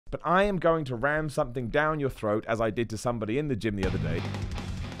but I am going to ram something down your throat as I did to somebody in the gym the other day.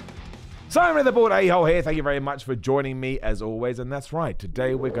 Simon the Board A-hole here. Thank you very much for joining me as always. And that's right.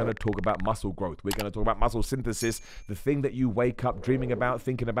 Today we're going to talk about muscle growth. We're going to talk about muscle synthesis, the thing that you wake up dreaming about,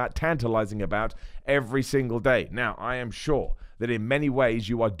 thinking about, tantalizing about every single day. Now, I am sure that in many ways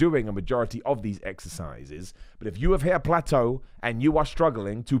you are doing a majority of these exercises. But if you have hit a plateau and you are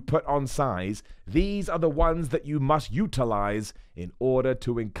struggling to put on size, these are the ones that you must utilize in order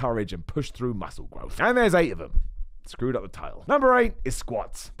to encourage and push through muscle growth. And there's 8 of them. Screwed up the title. Number 8 is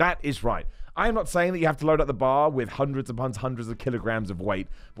squats. That is right. I am not saying that you have to load up the bar with hundreds upon hundreds of kilograms of weight,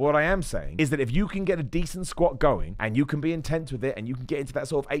 but what I am saying is that if you can get a decent squat going and you can be intense with it and you can get into that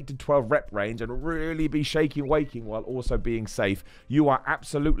sort of 8 to 12 rep range and really be shaking, waking while also being safe, you are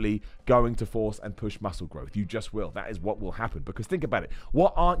absolutely going to force and push muscle growth. You just will. That is what will happen. Because think about it.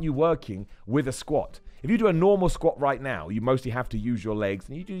 What aren't you working with a squat? If you do a normal squat right now, you mostly have to use your legs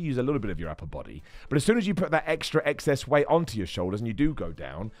and you do use a little bit of your upper body. But as soon as you put that extra excess weight onto your shoulders and you do go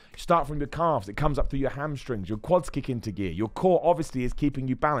down, you start from your calves, it comes up through your hamstrings, your quads kick into gear. Your core obviously is keeping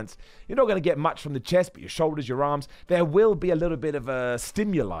you balanced. You're not going to get much from the chest, but your shoulders, your arms, there will be a little bit of a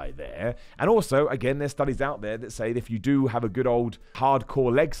stimuli there. And also, again, there's studies out there that say that if you do have a good old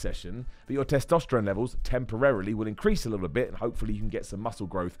hardcore leg session, that your testosterone levels temporarily will increase a little bit and hopefully you can get some muscle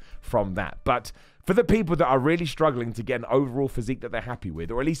growth from that. But for the people that are really struggling to get an overall physique that they're happy with,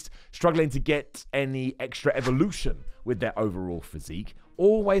 or at least struggling to get any extra evolution with their overall physique,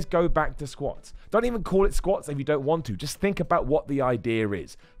 always go back to squats. Don't even call it squats if you don't want to. Just think about what the idea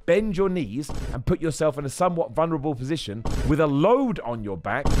is. Bend your knees and put yourself in a somewhat vulnerable position with a load on your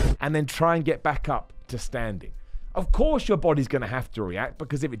back and then try and get back up to standing. Of course your body's going to have to react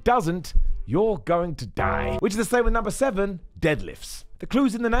because if it doesn't, you're going to die. Which is the same with number 7, deadlifts. The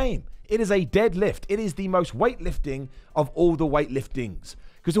clue's in the name. It is a deadlift. It is the most weightlifting of all the weightliftings.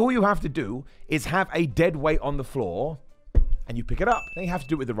 Because all you have to do is have a dead weight on the floor and you pick it up. Then you have to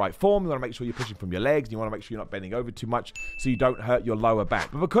do it with the right form. You want to make sure you're pushing from your legs. And you want to make sure you're not bending over too much so you don't hurt your lower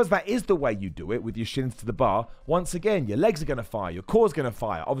back. But because that is the way you do it with your shins to the bar, once again, your legs are going to fire. Your core's going to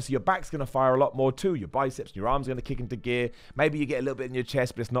fire. Obviously, your back's going to fire a lot more too. Your biceps and your arms are going to kick into gear. Maybe you get a little bit in your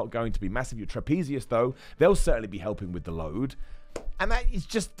chest, but it's not going to be massive. Your trapezius, though, they'll certainly be helping with the load. And that is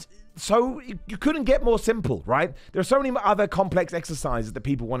just... So you couldn't get more simple, right? There are so many other complex exercises that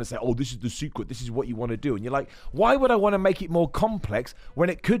people want to say, oh, this is the secret. This is what you want to do. And you're like, why would I want to make it more complex when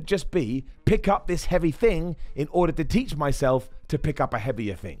it could just be pick up this heavy thing in order to teach myself to pick up a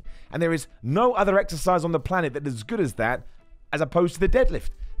heavier thing? And there is no other exercise on the planet that is as good as that as opposed to the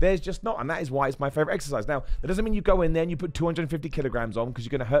deadlift. There's just not, and that is why it's my favorite exercise. Now, that doesn't mean you go in there and you put 250 kilograms on because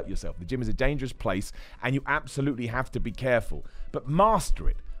you're going to hurt yourself. The gym is a dangerous place and you absolutely have to be careful. But master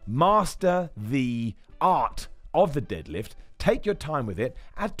it. Master the art of the deadlift. Take your time with it.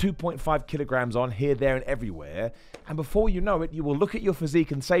 Add 2.5 kilograms on here, there, and everywhere. And before you know it, you will look at your physique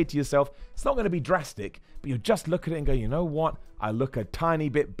and say to yourself, it's not going to be drastic, but you'll just look at it and go, you know what? I look a tiny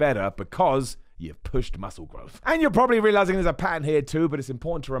bit better because you've pushed muscle growth. And you're probably realizing there's a pattern here too, but it's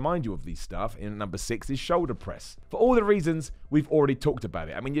important to remind you of these stuff. In number 6 is shoulder press. For all the reasons we've already talked about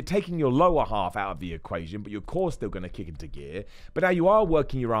it. I mean, you're taking your lower half out of the equation, but your core's still going to kick into gear. But now you are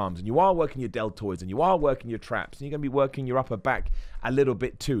working your arms, and you are working your deltoids, and you are working your traps, and you're going to be working your upper back a little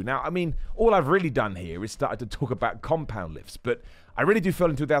bit too. Now, I mean, all I've really done here is started to talk about compound lifts, but I really do feel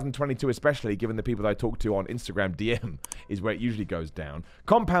in 2022, especially given the people that I talk to on Instagram DM is where it usually goes down.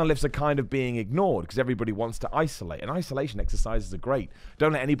 Compound lifts are kind of being ignored because everybody wants to isolate. And isolation exercises are great.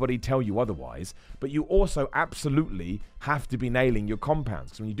 Don't let anybody tell you otherwise. But you also absolutely have to be nailing your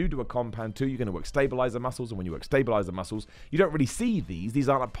compounds. Because when you do a compound too, you're going to work stabilizer muscles. And when you work stabilizer muscles, you don't really see these. These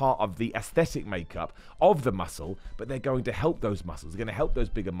aren't a part of the aesthetic makeup of the muscle, but they're going to help those muscles. They're going to help those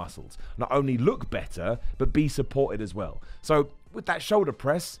bigger muscles not only look better, but be supported as well. So with that shoulder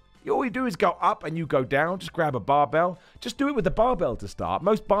press, all you do is go up and you go down. Just grab a barbell. Just do it with the barbell to start.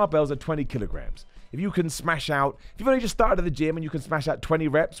 Most barbells are 20 kilograms. If you can smash out, if you've only just started at the gym and you can smash out 20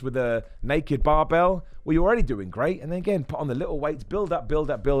 reps with a naked barbell, well, you're already doing great. And then again, put on the little weights, build up, build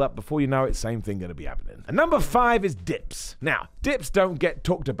up, build up. Before you know it, same thing going to be happening. And number 5 is dips. Now, dips don't get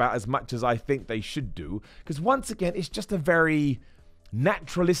talked about as much as I think they should do, because once again, it's just a very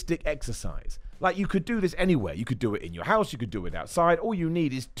naturalistic exercise. Like, you could do this anywhere. You could do it in your house. You could do it outside. All you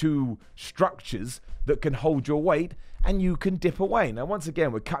need is 2 structures that can hold your weight, and you can dip away. Now, once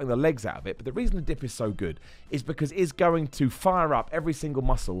again, we're cutting the legs out of it, but the reason the dip is so good is because it's going to fire up every single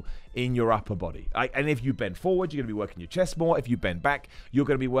muscle in your upper body. And if you bend forward, you're going to be working your chest more. If you bend back, you're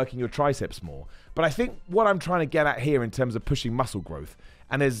going to be working your triceps more. But I think what I'm trying to get at here in terms of pushing muscle growth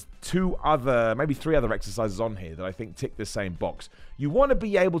And there's maybe three other exercises on here that I think tick the same box. You want to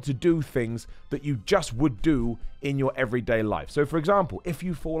be able to do things that you just would do in your everyday life. So for example, if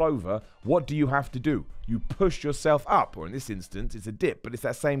you fall over, what do you have to do? You push yourself up, or in this instance, it's a dip, but it's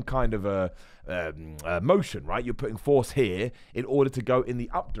that same kind of a motion, right? You're putting force here in order to go in the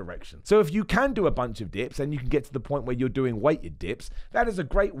up direction. So if you can do a bunch of dips and you can get to the point where you're doing weighted dips, that is a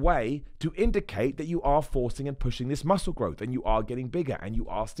great way to indicate that you are forcing and pushing this muscle growth and you are getting bigger and you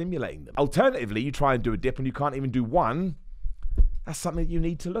are stimulating them. Alternatively, you try and do a dip and you can't even do one. That's something that you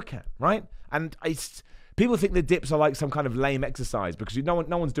need to look at, right? And people think the dips are like some kind of lame exercise because no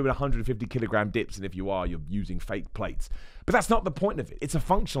one's doing 150 kilogram dips, and if you are, you're using fake plates. But that's not the point of it. It's a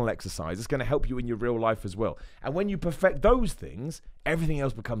functional exercise. It's going to help you in your real life as well. And when you perfect those things, everything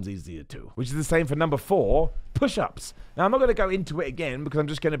else becomes easier too, which is the same for number 4, push-ups. Now, I'm not going to go into it again because I'm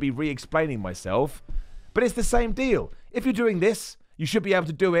just going to be re-explaining myself, but it's the same deal. If you're doing this, you should be able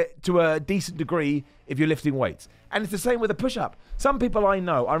to do it to a decent degree if you're lifting weights. And it's the same with a push-up. Some people I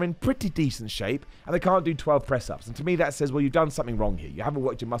know are in pretty decent shape and they can't do 12 press-ups. And to me that says, well, you've done something wrong here. You haven't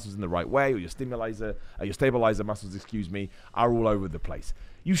worked your muscles in the right way, or your stabilizer muscles, are all over the place.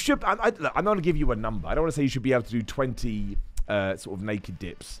 You should, I'm not going to give you a number. I don't want to say you should be able to do 20 sort of naked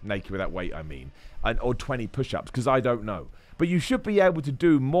dips, naked without weight, I mean, or 20 push-ups, because I don't know. But you should be able to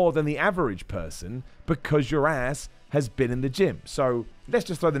do more than the average person because your ass has been in the gym. So let's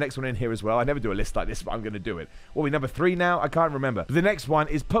just throw the next one in here as well. I never do a list like this, but I'm going to do it. What are we, number 3 now? I can't remember. The next one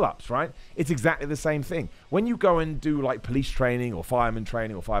is pull-ups, right? It's exactly the same thing. When you go and do like police training or fireman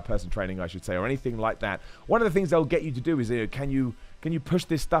training or fireperson training, I should say, or anything like that, one of the things they'll get you to do is, can you push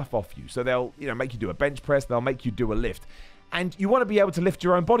this stuff off you? So they'll, make you do a bench press, they'll make you do a lift. And you want to be able to lift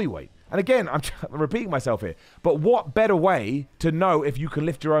your own body weight. And again, I'm repeating myself here, but what better way to know if you can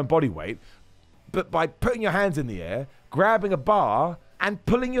lift your own body weight but by putting your hands in the air, grabbing a bar, and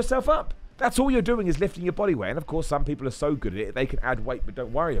pulling yourself up? That's all you're doing is lifting your body weight. And of course, some people are so good at it, they can add weight, but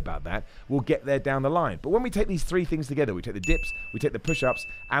don't worry about that. We'll get there down the line. But when we take these 3 things together, we take the dips, we take the push-ups,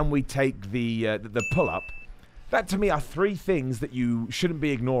 and we take the pull-up, that to me are 3 things that you shouldn't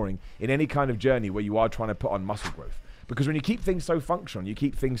be ignoring in any kind of journey where you are trying to put on muscle growth. Because when you keep things so functional, you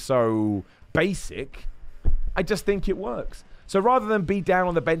keep things so basic, I just think it works. So rather than be down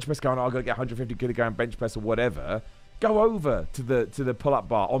on the bench press going, oh, I've got to get 150 kilogram bench press or whatever, go over to the pull-up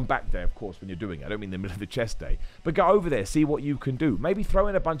bar on back day, of course, when you're doing it. I don't mean the middle of the chest day. But go over there, see what you can do. Maybe throw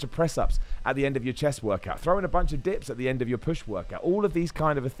in a bunch of press-ups at the end of your chest workout. Throw in a bunch of dips at the end of your push workout. All of these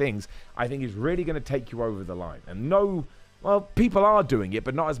kind of things, I think, is really going to take you over the line. And well, people are doing it,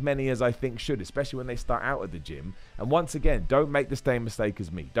 but not as many as I think should, especially when they start out at the gym. And once again, don't make the same mistake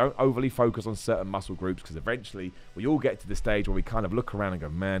as me. Don't overly focus on certain muscle groups, because eventually we all get to the stage where we kind of look around and go,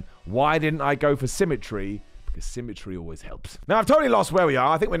 man, why didn't I go for symmetry? Because symmetry always helps. Now, I've totally lost where we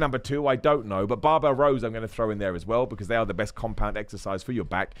are. I think we're number 2. I don't know. But barbell rows I'm going to throw in there as well, because they are the best compound exercise for your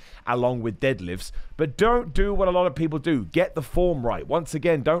back, along with deadlifts. But don't do what a lot of people do. Get the form right. Once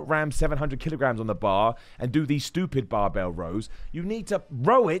again, don't ram 700 kilograms on the bar and do these stupid barbell rows. You need to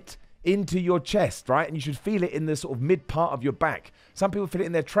row it into your chest, right? And you should feel it in the sort of mid part of your back. Some people feel it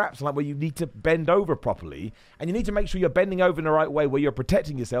in their traps, like where you need to bend over properly, and you need to make sure you're bending over in the right way, where you're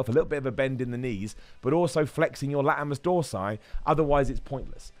protecting yourself, a little bit of a bend in the knees, but also flexing your latimus dorsi. Otherwise, it's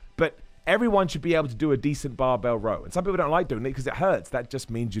pointless. But everyone should be able to do a decent barbell row. And some people don't like doing it because it hurts. That just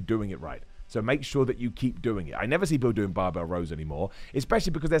means you're doing it right. So make sure that you keep doing it. I never see people doing barbell rows anymore,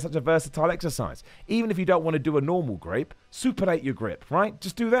 especially because they're such a versatile exercise. Even if you don't want to do a normal grip, supinate your grip, right?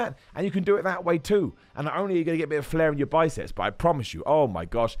 Just do that, and you can do it that way too. And not only are you going to get a bit of flair in your biceps, but I promise you, oh my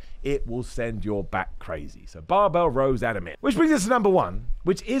gosh, it will send your back crazy. So barbell rows at a minute. Which brings us to number 1,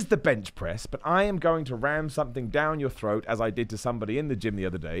 which is the bench press, but I am going to ram something down your throat, as I did to somebody in the gym the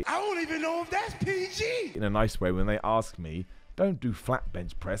other day. I don't even know if that's PG. In a nice way, when they asked me, don't do flat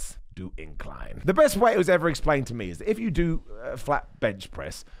bench press, do incline. The best way it was ever explained to me is that if you do flat bench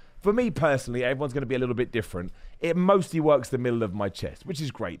press, for me personally, everyone's going to be a little bit different. It mostly works the middle of my chest, which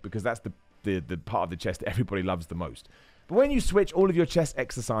is great because that's the part of the chest that everybody loves the most. But when you switch all of your chest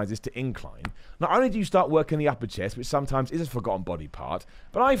exercises to incline, not only do you start working the upper chest, which sometimes is a forgotten body part,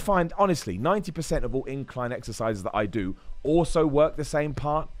 but I find, honestly, 90% of all incline exercises that I do also work the same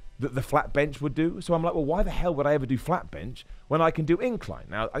part that the flat bench would do. So I'm like, well, why the hell would I ever do flat bench when I can do incline?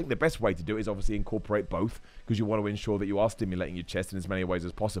 Now, I think the best way to do it is obviously incorporate both, because you want to ensure that you are stimulating your chest in as many ways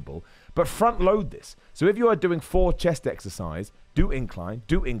as possible. But front load this. So if you are doing 4 chest exercise, do incline,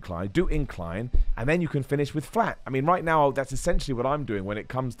 do incline, do incline, and then you can finish with flat. I mean, right now, that's essentially what I'm doing when it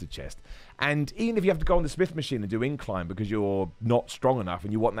comes to chest. And even if you have to go on the Smith machine and do incline because you're not strong enough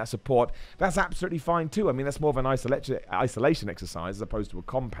and you want that support, that's absolutely fine too. I mean, that's more of an isolation exercise as opposed to a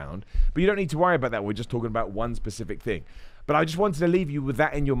compound. But you don't need to worry about that. We're just talking about one specific thing. But I just wanted to leave you with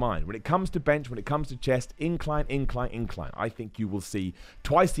that in your mind. When it comes to bench, when it comes to chest, incline, incline, incline. I think you will see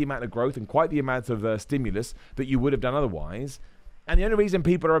twice the amount of growth and quite the amount of stimulus that you would have done otherwise. And the only reason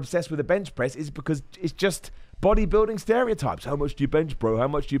people are obsessed with the bench press is because it's just bodybuilding stereotypes. How much do you bench, bro? How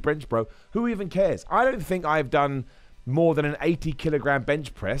much do you bench, bro? Who even cares? I don't think I've done more than an 80-kilogram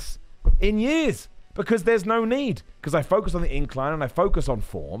bench press in years because there's no need. Because I focus on the incline and I focus on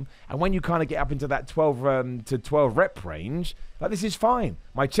form. And when you kind of get up into that 12 to 12 rep range, like, this is fine.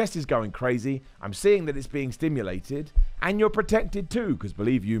 My chest is going crazy. I'm seeing that it's being stimulated. And you're protected too, because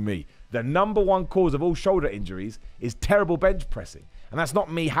believe you me, the number one cause of all shoulder injuries is terrible bench pressing. And that's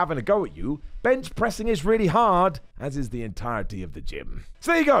not me having a go at you. Bench pressing is really hard, as is the entirety of the gym.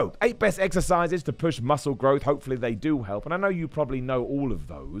 So there you go. 8 best exercises to push muscle growth. Hopefully they do help. And I know you probably know all of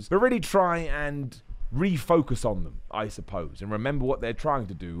those, but really try and refocus on them, I suppose, and remember what they're trying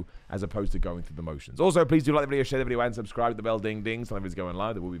to do as opposed to going through the motions. Also, please do like the video, share the video, and subscribe to the bell ding ding. So if it's going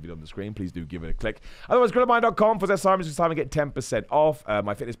live, there will be a video on the screen. Please do give it a click. Otherwise, go to mind.com for Simon this time and get 10% off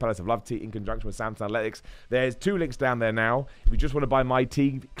my Fitness Palace of Love tee in conjunction with Samsung Athletics. There's 2 links down there now. If you just want to buy my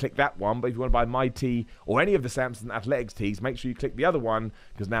tee, click that one. But if you want to buy my tee or any of the Samsung Athletics tees, make sure you click the other one,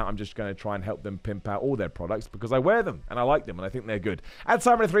 because now I'm just going to try and help them pimp out all their products because I wear them and I like them and I think they're good. At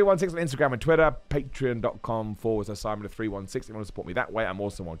Simon316 on Instagram and Twitter, patreon.com/Simon316 if you want to support me that way. I'm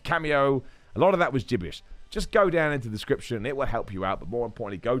also on Cameo. A lot of that was gibberish. Just go down into the description. It will help you out. But more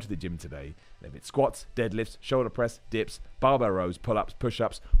importantly, go to the gym today. And if it's squats, deadlifts, shoulder press, dips, barbell rows, pull-ups,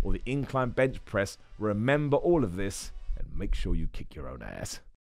 push-ups, or the incline bench press, remember all of this and make sure you kick your own ass.